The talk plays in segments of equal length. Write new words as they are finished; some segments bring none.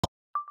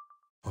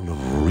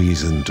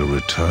reason to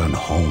return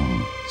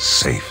home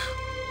safe.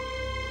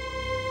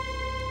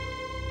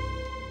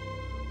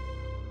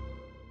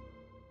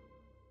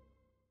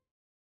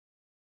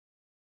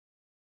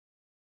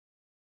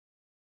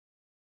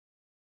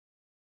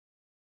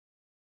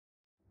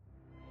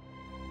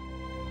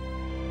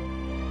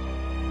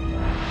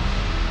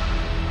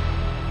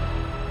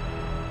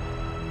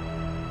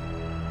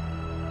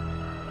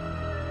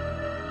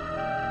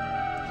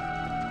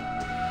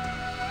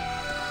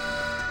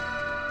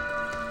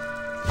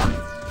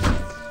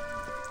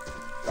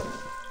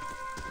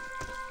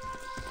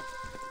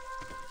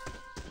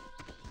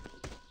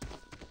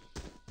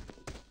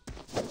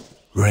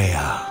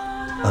 Rhea,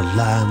 a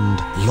land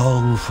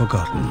long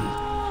forgotten,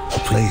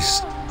 a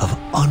place of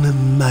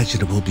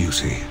unimaginable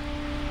beauty.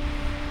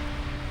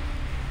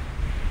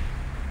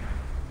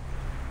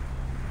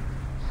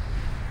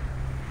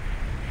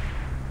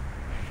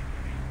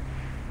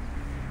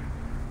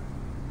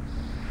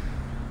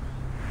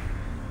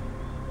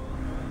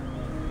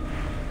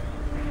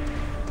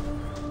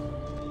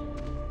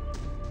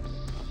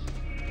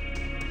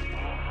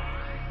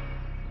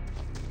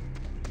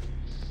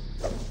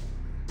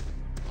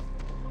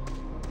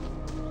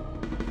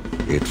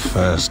 It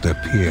first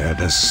appeared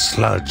as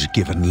sludge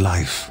given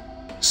life,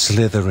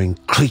 slithering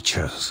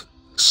creatures,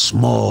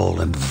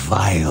 small and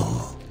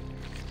vile.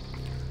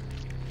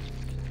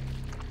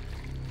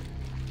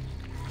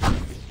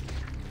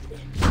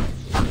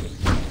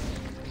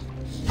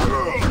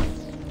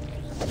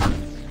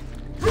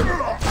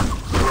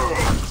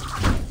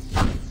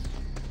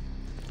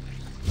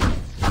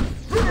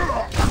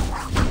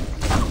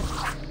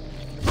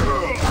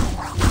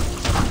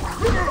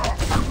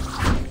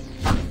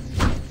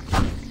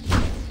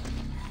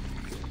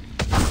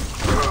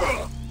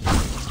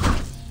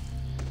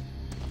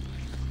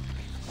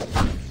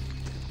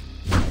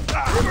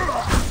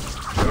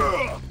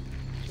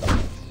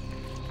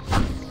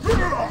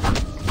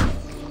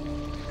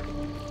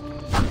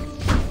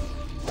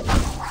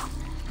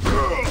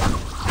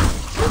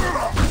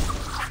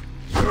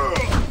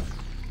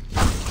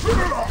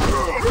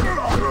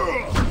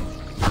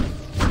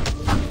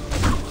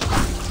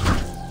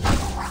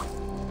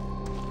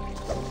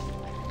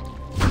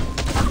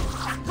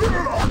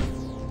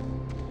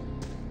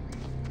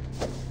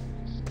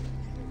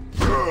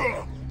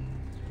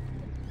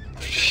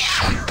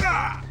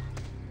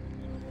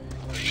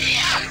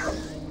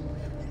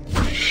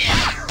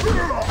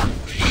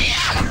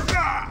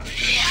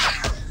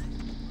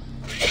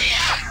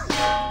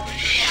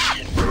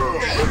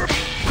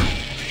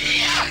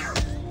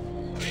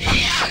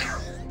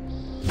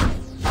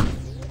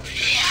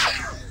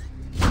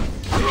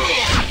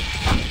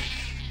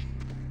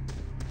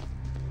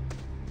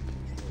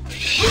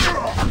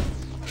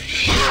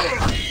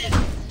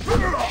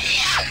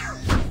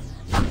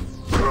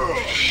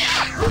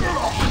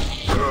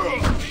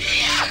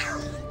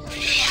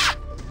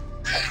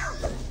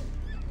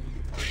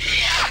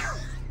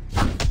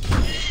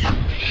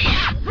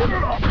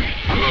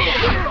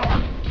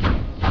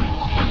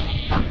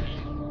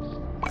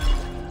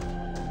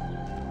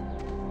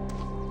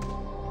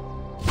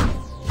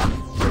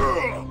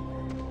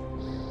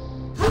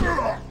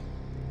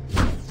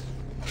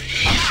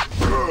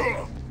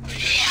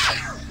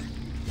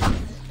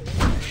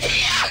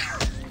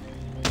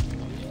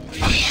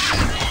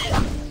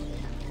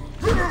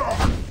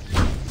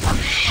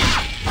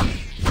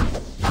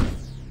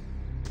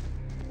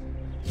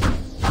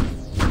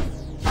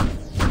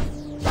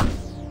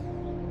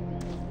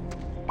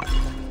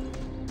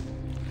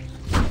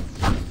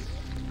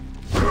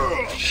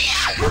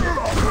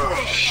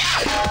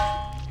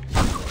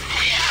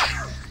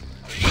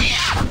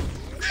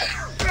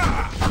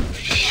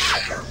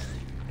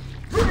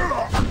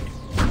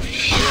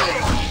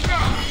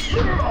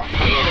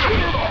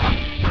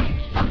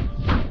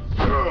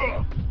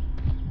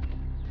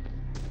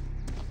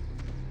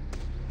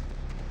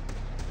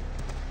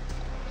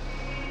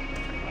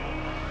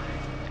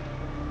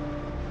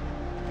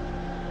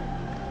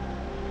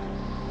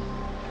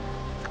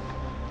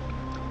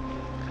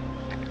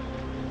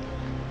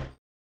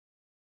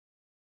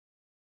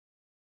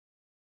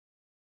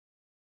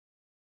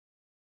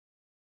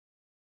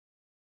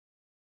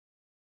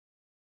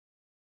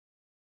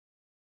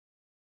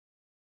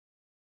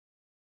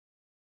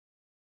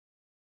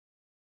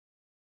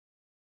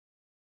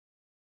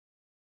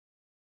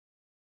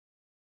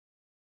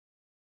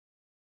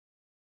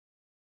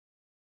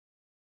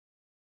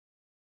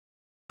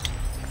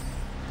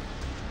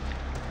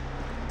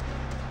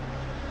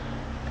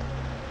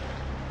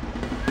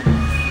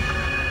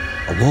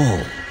 A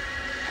wall,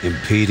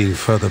 impeding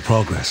further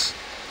progress.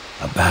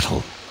 A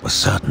battle was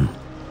certain.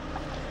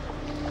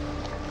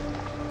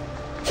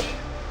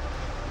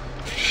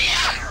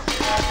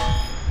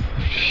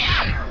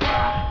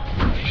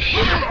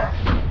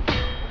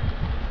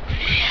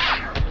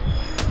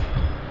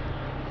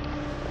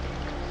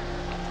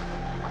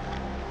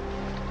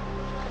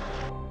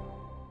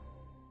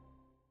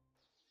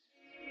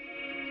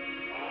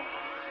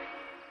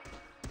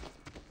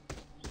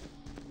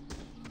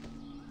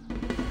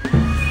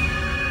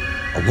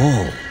 A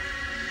wall,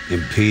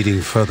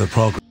 impeding further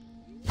progress.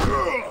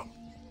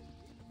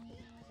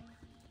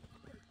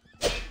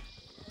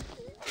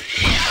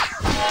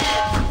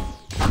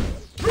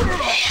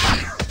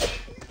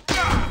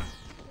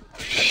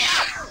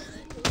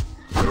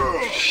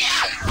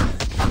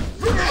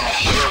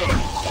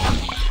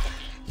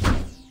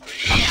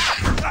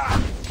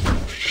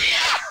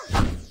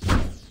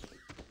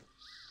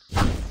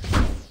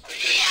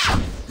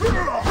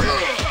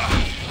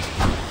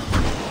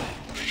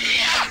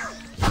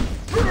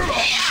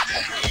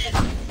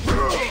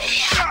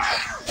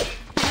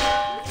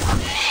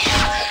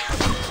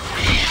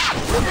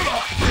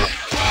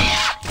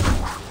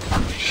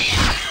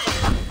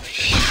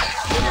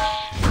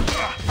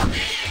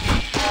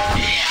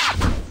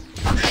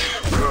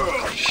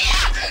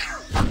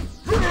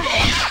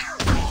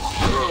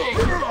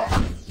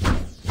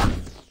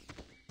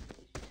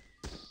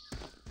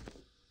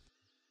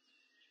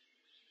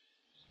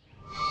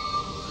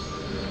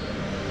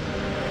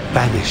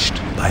 Banished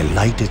by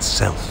light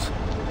itself,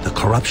 the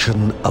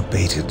corruption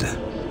abated,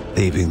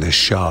 leaving the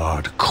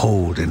shard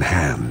cold in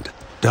hand,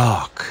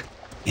 dark,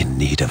 in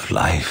need of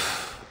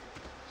life.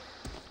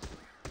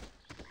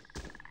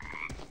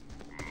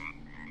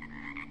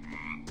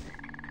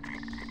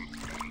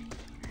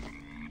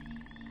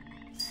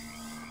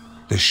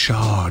 The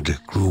shard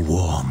grew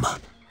warm,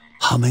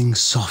 humming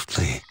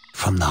softly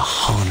from the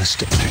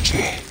harnessed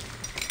energy.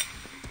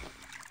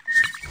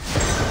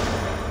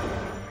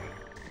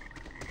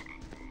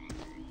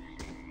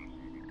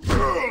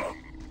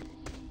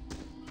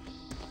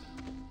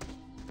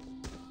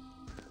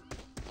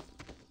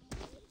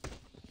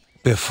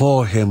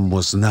 Before him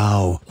was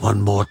now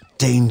one more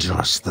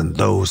dangerous than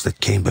those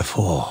that came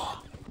before.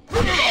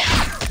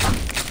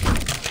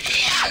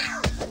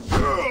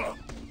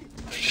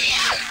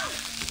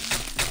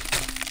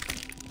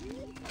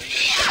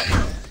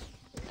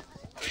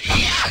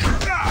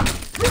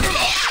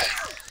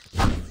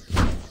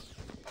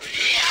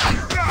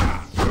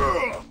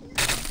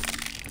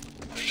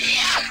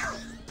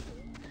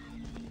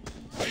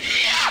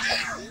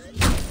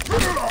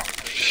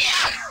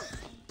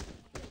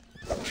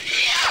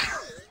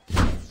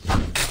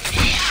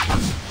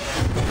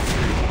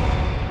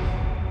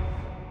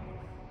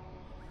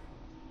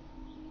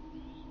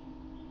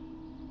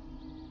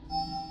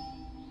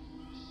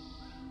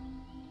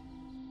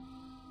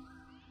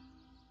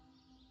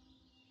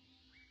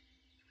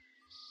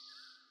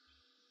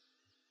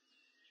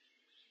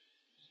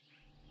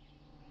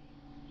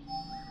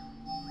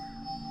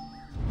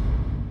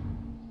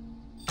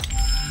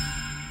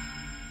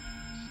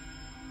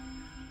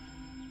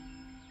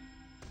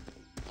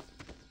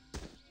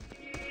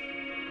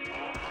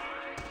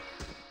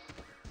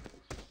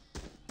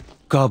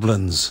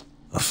 Goblins,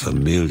 a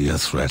familiar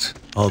threat,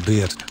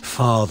 albeit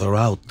farther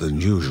out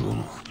than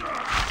usual.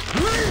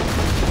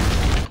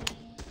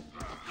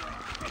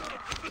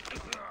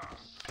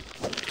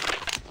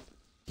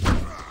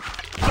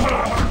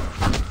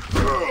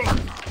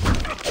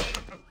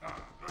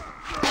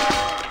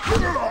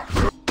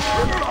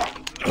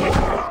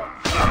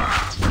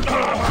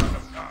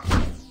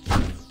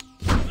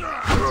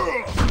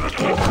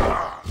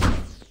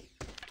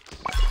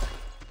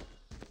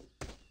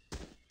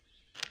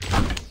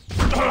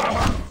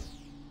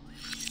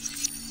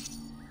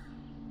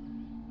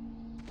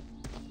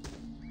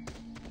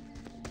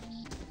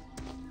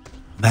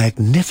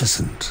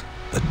 Magnificent,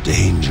 but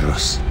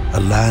dangerous, a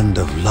land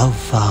of love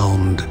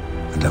found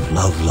and of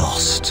love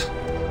lost.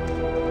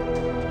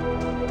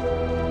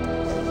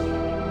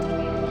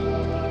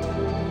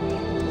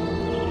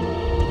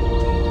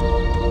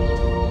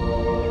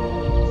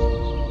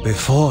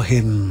 Before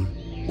him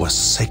was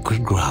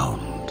sacred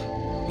ground,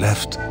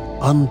 left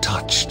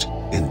untouched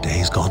in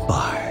days gone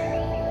by.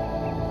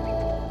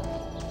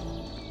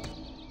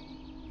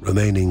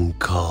 Remaining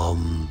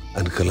calm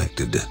and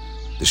collected,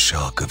 the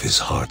shock of his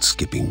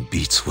heart-skipping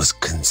beats was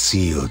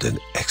concealed in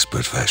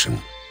expert fashion.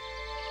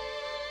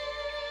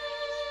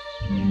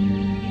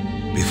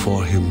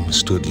 Before him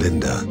stood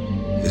Linda,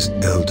 his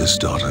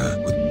eldest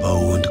daughter, with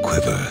bow and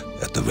quiver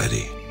at the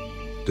ready,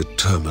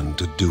 determined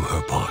to do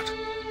her part.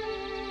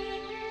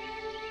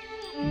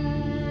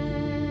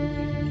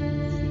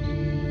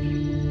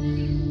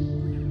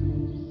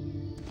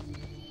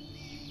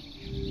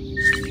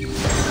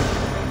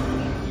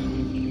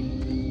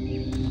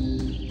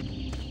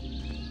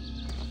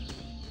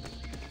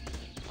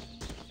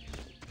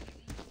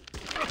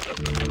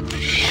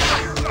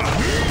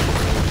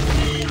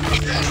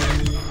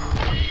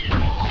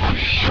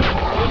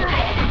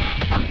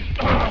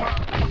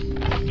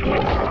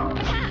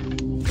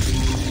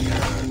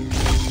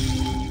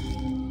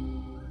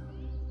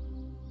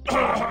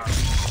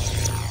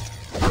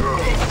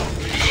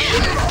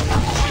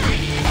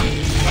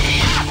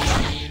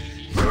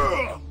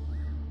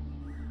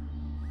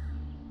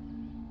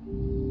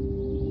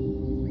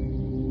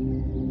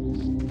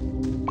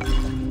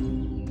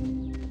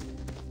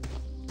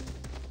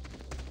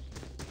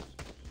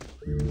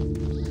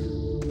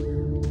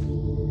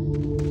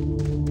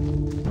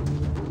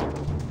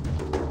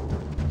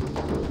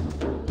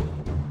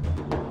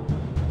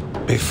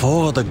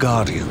 Before the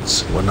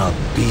Guardians were not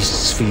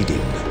beasts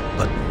feeding,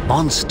 but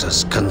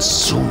monsters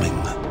consuming,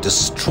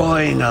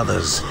 destroying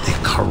others. They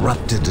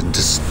corrupted and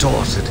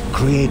distorted,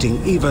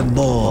 creating even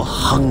more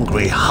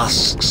hungry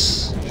husks.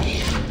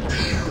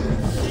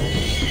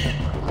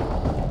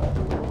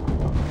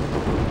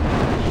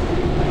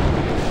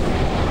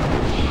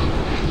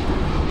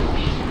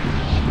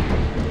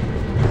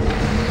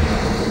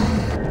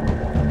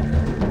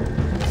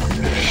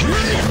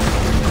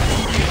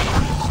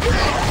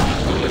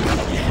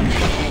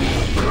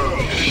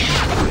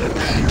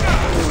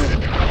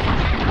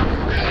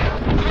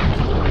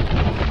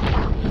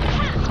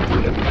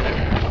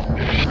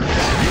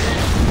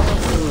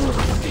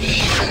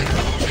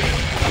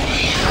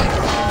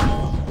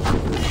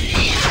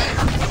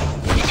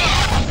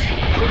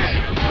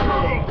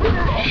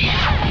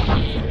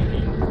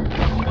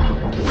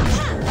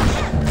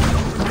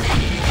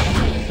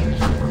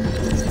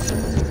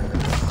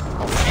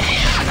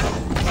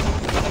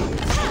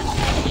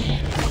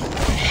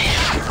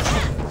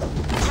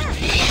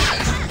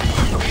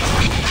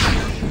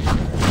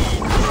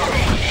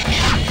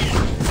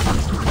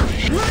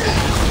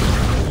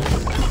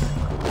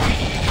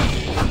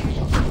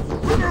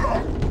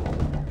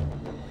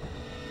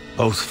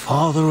 Both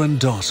father and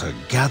daughter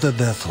gathered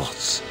their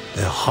thoughts,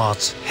 their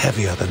hearts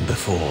heavier than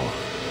before.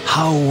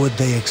 How would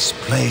they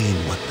explain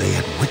what they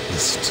had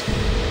witnessed?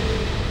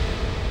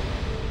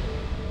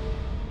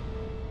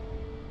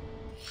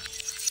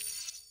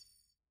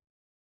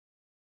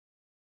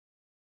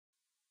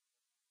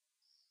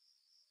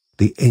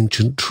 The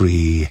ancient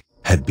tree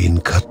had been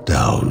cut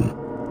down.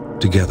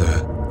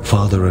 Together,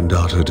 father and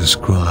daughter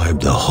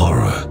described the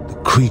horror, the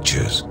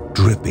creatures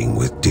dripping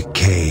with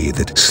decay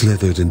that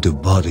slithered into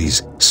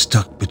bodies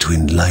stuck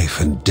between life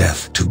and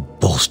death to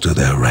bolster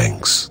their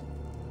ranks.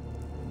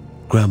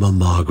 Grandma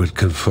Margaret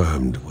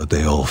confirmed what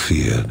they all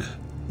feared.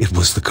 It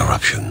was the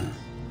corruption,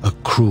 a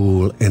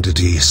cruel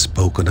entity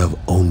spoken of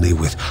only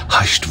with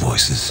hushed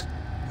voices,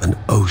 an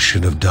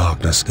ocean of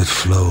darkness that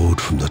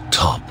flowed from the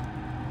top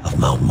of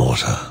Mount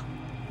Morta.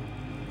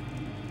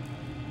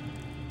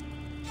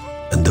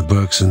 And the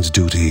Bergsons'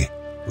 duty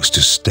was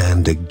to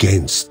stand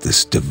against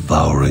this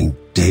devouring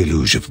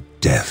deluge of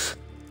death.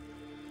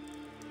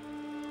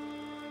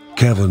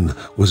 Kevin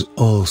was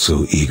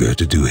also eager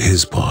to do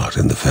his part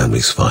in the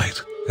family's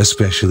fight,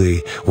 especially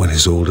when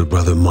his older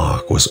brother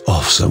Mark was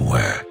off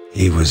somewhere.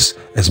 He was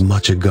as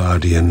much a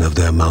guardian of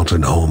their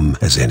mountain home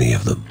as any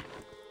of them.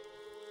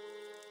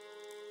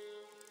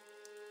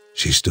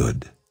 She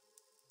stood.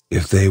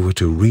 If they were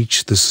to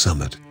reach the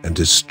summit and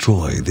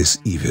destroy this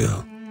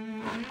evil,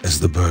 as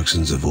the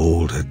Bergsons of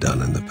old had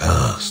done in the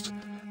past,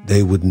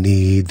 they would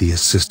need the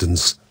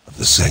assistance of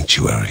the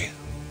sanctuary.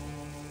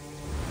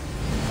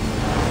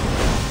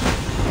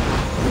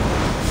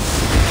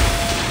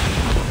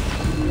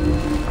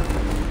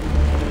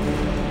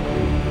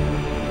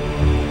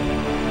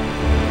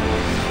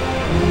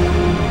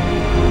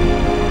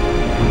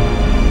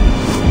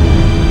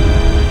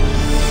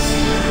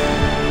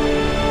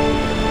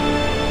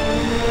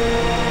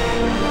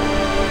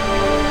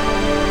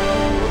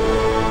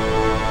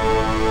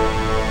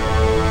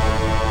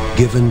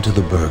 Given to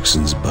the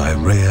Bergsons by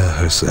Rhea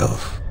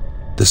herself,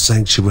 the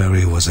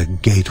sanctuary was a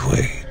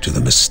gateway to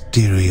the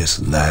mysterious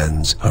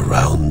lands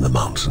around the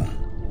mountain.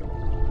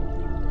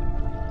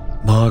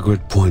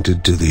 Margaret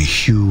pointed to the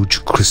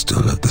huge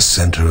crystal at the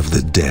center of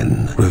the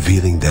den,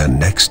 revealing their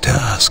next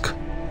task: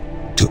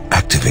 to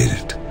activate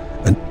it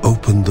and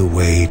open the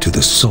way to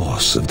the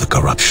source of the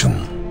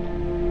corruption.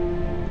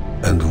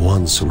 And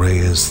once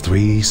Rhea's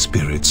 3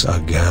 spirits are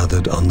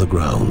gathered on the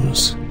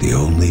grounds, the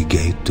only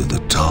gate to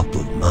the top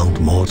of Mount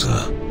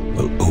Morta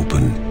will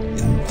open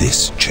in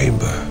this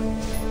chamber.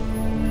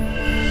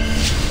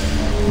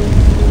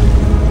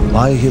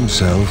 By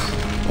himself,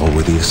 or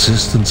with the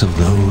assistance of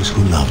those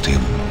who loved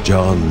him,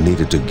 John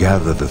needed to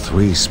gather the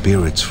 3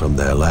 spirits from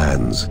their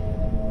lands.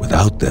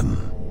 Without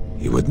them,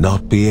 he would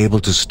not be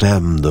able to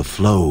stem the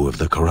flow of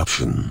the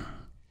corruption.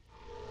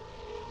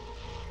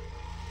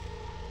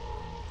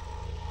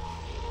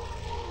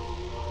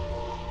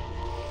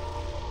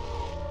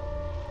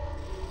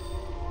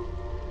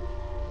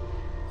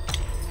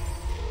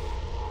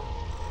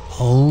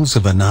 Halls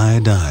of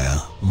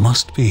Anaiadaya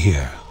must be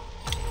here,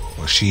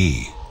 for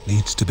she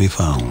needs to be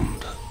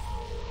found.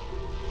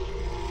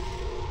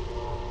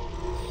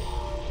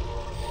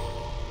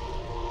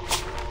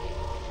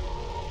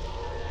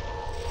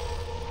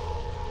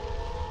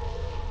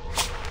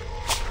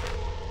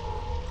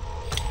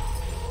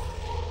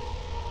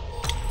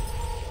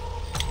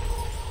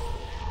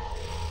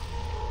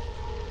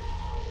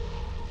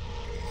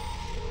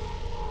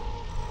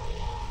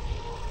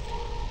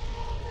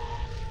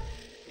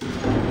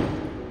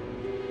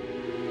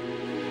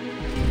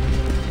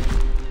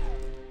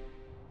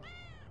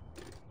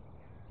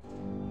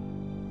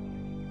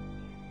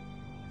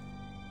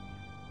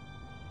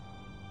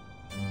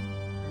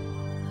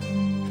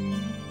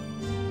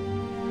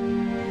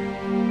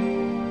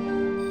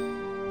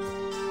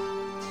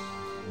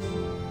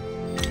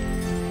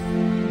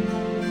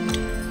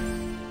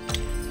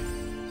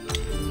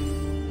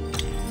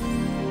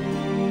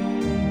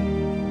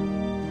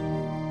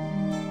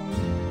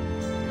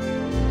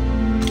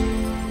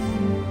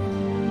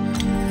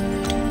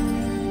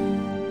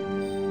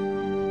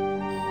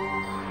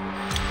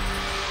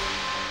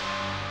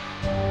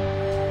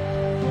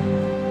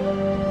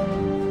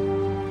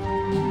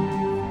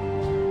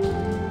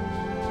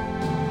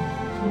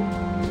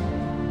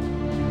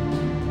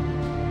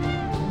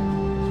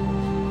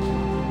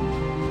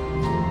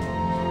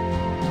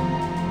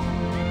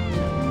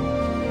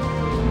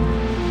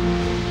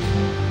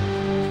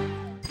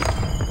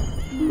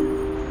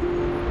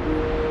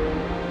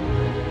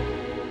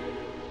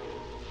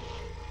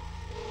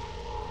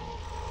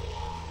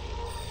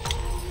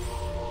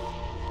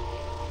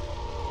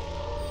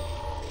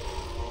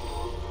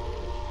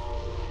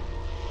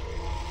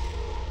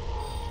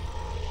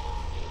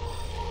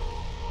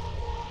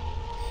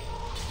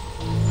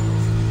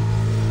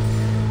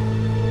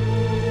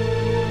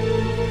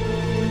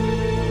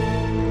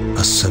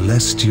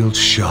 celestial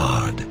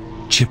shard,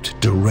 chipped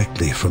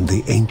directly from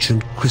the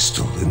ancient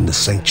crystal in the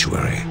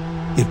sanctuary.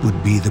 It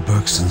would be the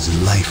Bergsons'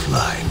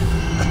 lifeline,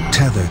 a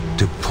tether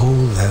to pull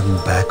them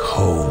back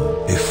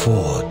home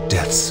before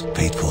death's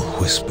fateful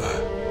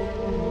whisper.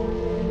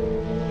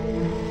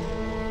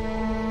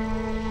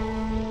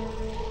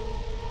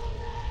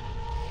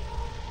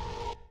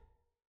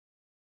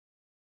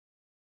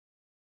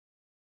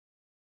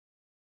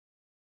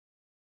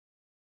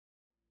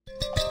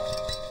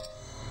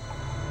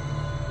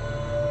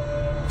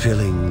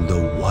 Filling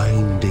the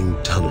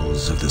winding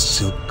tunnels of the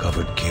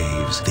silk-covered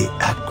caves, the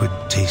acrid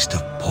taste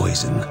of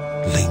poison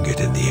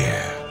lingered in the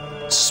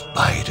air.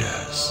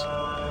 Spiders.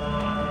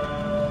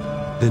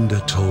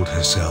 Linda told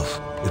herself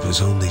it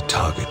was only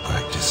target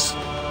practice.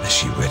 As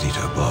she readied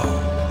her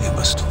bow, they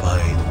must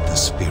find the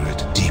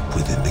spirit deep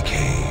within the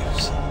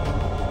caves.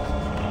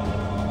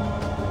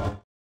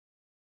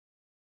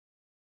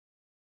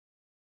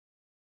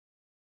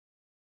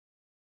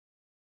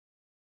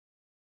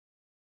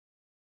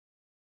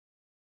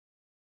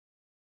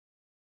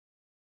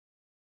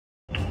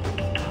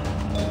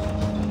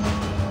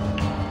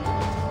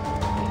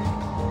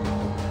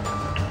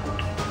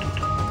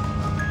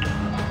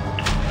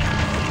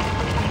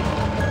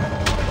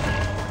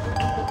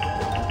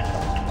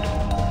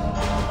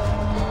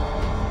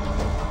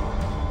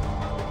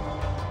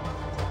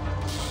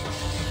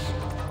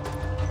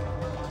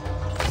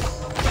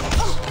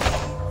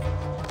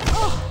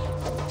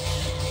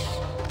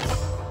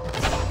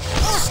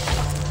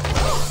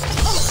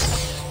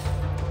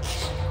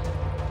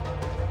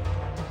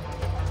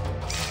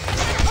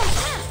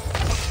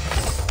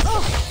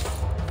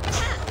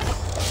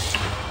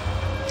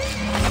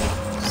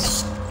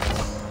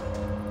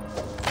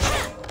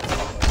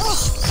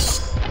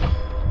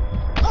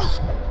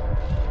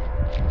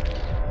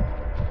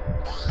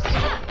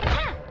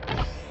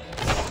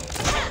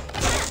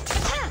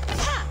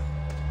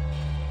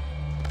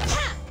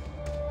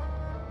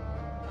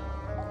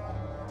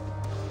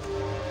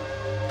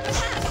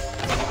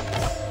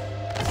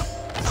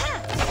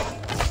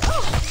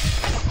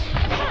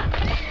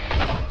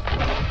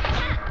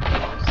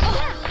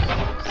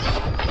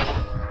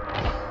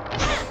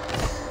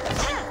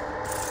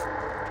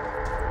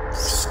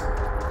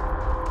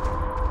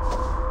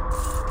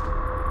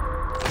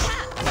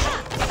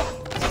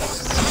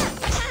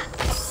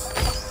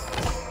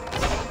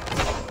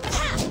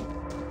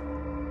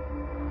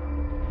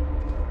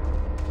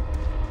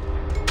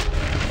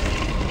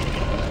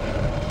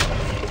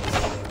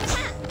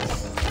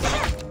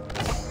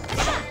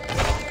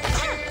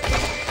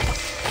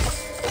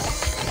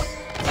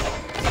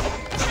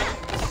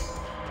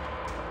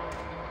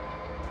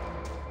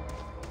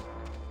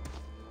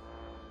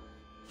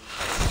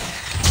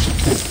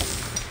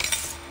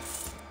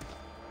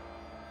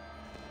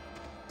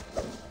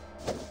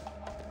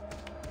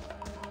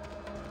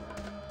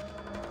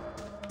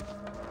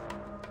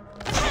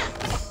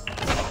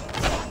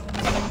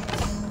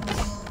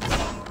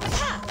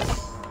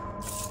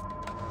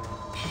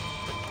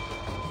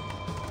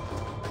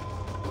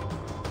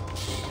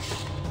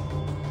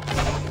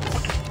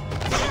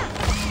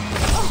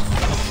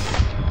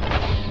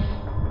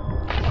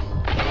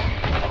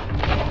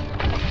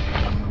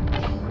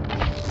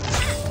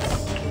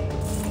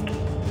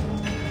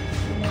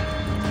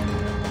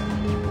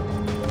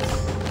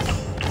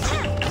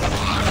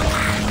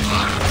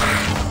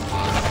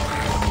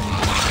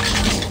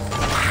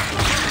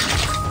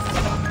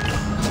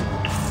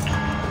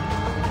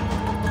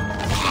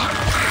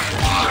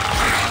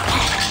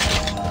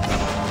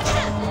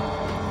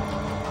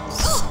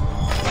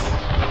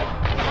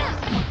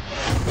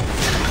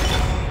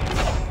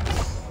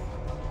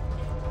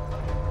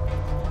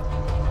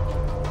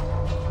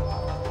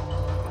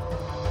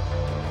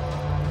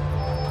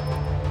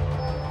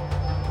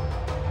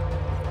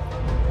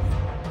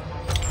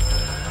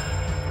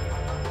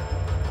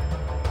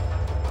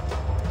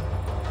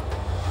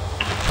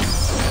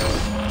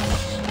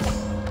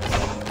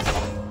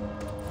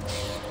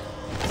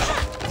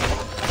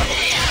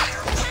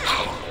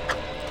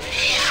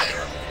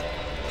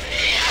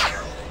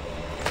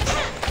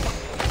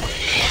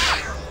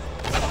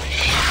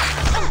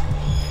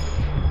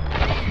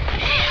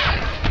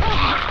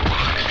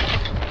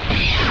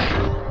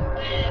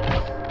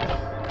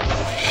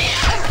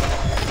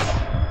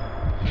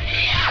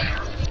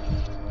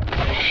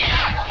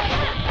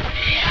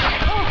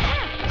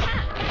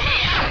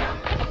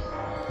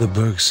 The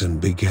Bergson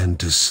began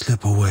to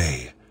slip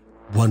away,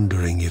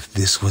 wondering if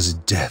this was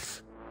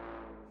death.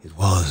 It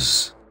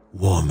was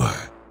warmer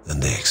than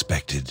they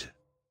expected.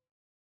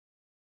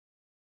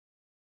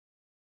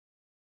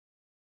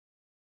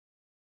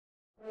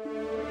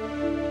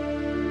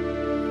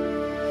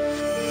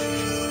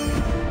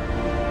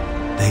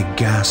 They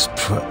gasped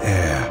for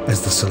air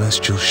as the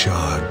celestial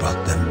shard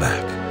brought them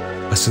back,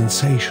 a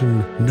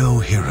sensation no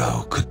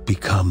hero could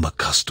become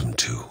accustomed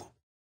to.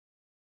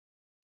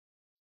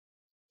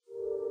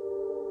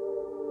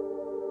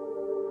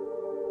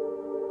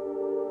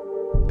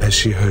 As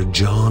she heard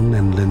John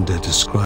and Linda describe